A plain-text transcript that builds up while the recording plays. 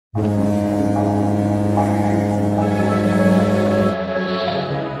There's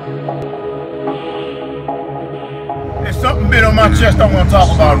something bit on my chest I want to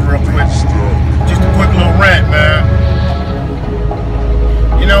talk about real quick. Just a quick little rant, man.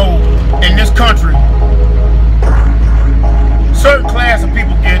 You know, in this country, certain class of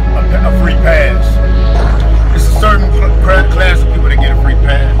people get a free pass. It's a certain class of people that get a free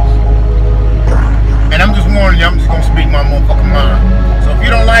pass. And I'm just warning you, I'm just gonna speak my motherfucking mind. So if you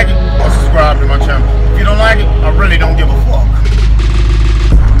don't like it, subscribe to my channel. If you don't like it, I really don't give a fuck.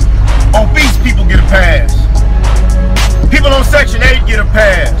 Obese people get a pass. People on Section 8 get a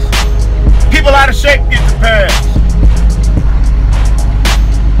pass. People out of shape get a pass.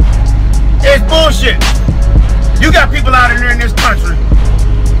 It's bullshit. You got people out here in this country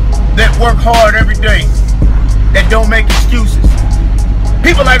that work hard every day, that don't make excuses.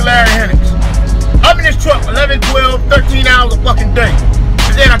 People like Larry Hendricks. I'm in this truck 11, 12, 13 hours a fucking day.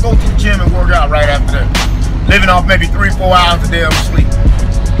 And then I go to the gym and work out right after that. Living off maybe 3-4 hours a day of sleep.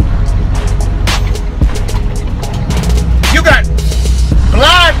 You got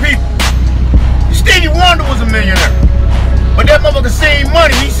blind people. Stevie Wonder was a millionaire. But that motherfucker seen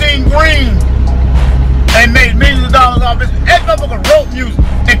money, he seen green and made millions of dollars off it. That motherfucker wrote music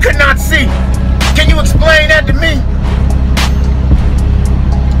and could not see. Can you explain that to me?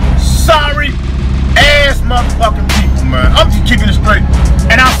 Sorry ass motherfucking people, man. I'm just keeping it straight.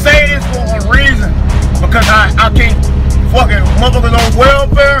 And I say this for a reason. Because I can't fucking motherfuckers on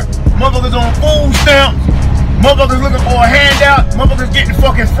welfare, motherfuckers on food stamps, motherfuckers looking for a handout, motherfuckers getting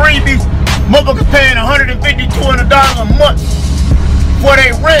fucking freebies, motherfuckers paying $150, $200 a month for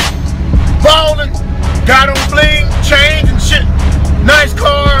their rent, balling, got on bling, change and shit, nice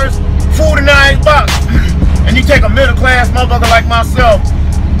cars, food in the ice box. And you take a middle class motherfucker like myself,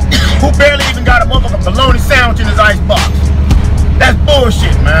 who barely even got a motherfucking bologna sandwich in his icebox. That's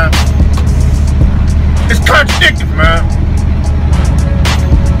bullshit, man. It's contradictory, man.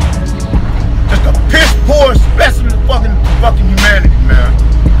 Just a piss poor specimen of fucking humanity, man.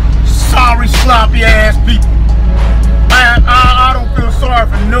 Sorry, sloppy ass people. I don't feel sorry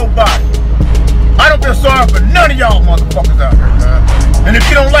for nobody. I don't feel sorry for none of y'all motherfuckers out here, man. And if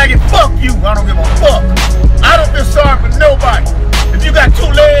you don't like it, fuck you. I don't give a fuck. I don't feel sorry for nobody. If you got 2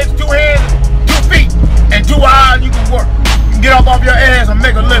 legs, 2 hands, 2 feet, and 2 eyes, you can work. You can get off your ass and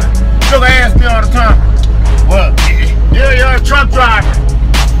make a living. Sugar ask me all the time, well, you're a truck driver.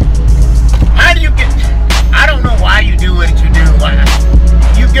 How do you get, I don't know why you do what you do.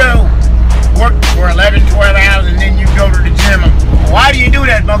 You go work for 11, 12 hours and then you go to the gym. Why do you do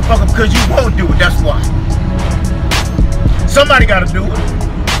that, motherfucker? Because you won't do it, that's why. Somebody gotta do it.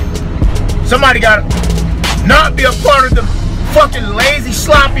 Somebody gotta not be a part of the fucking lazy,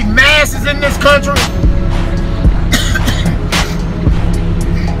 sloppy masses in this country.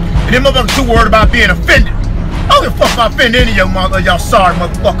 And them motherfuckers too worried about being offended. I don't give a fuck about offending any of y'all sorry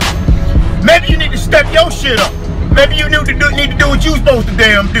motherfuckers. Maybe you need to step your shit up. Maybe you need to do what you supposed to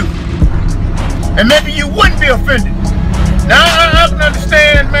damn do. And maybe you wouldn't be offended. Now I can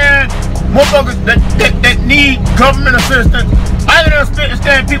understand, man, motherfuckers that need government assistance. I can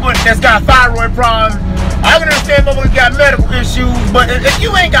understand people that's got thyroid problems. I can understand motherfuckers got medical issues, but if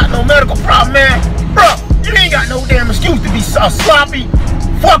you ain't got no medical problem, man, bro, you ain't got no damn excuse to be a sloppy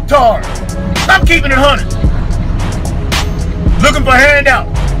fucktard. I'm keeping it 100. Looking for handout.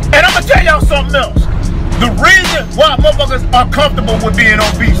 And I'm gonna tell y'all something else. The reason why motherfuckers are comfortable with being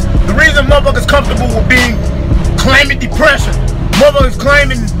obese, the reason motherfuckers comfortable with claiming depression, motherfuckers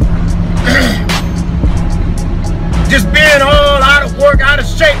claiming just being all out of work, out of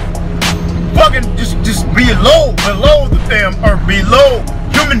shape, fucking just below the damn, or below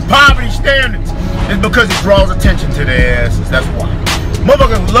human poverty standards, is because it draws attention to their asses. That's why.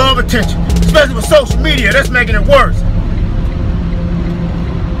 Motherfuckers love attention, especially with social media. That's making it worse.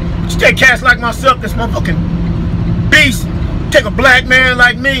 You take cats like myself, this motherfucking beast, take a black man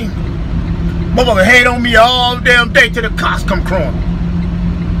like me, motherfucker hate on me all damn day till the cops come crawling.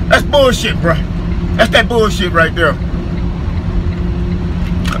 That's bullshit, bro. That's that bullshit right there.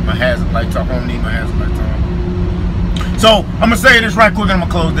 Cut my hazard lights off. I don't need my hazard lights on. So I'm gonna say this right quick and I'm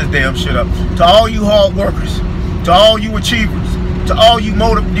gonna close this damn shit up. To all you hard workers, to all you achievers, to all you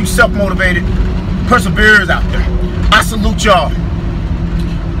self-motivated perseverers out there, I salute y'all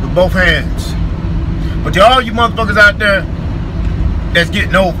with both hands. But to all you motherfuckers out there that's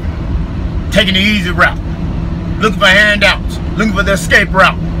getting over, taking the easy route, looking for handouts, looking for the escape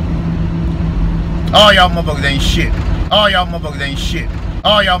route, all y'all motherfuckers ain't shit. All y'all motherfuckers ain't shit.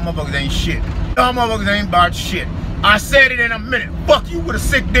 All y'all motherfuckers ain't shit. Y'all motherfuckers ain't about shit. I said it in a minute. Fuck you with a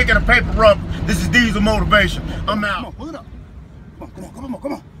sick dick and a paper rubber. This is Deizel Motivation. I'm out. Come on, pull it up.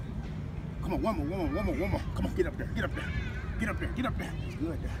 Come on. Come on, one more. Come on, get up there. Get up there. It's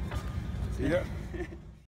good there. See that?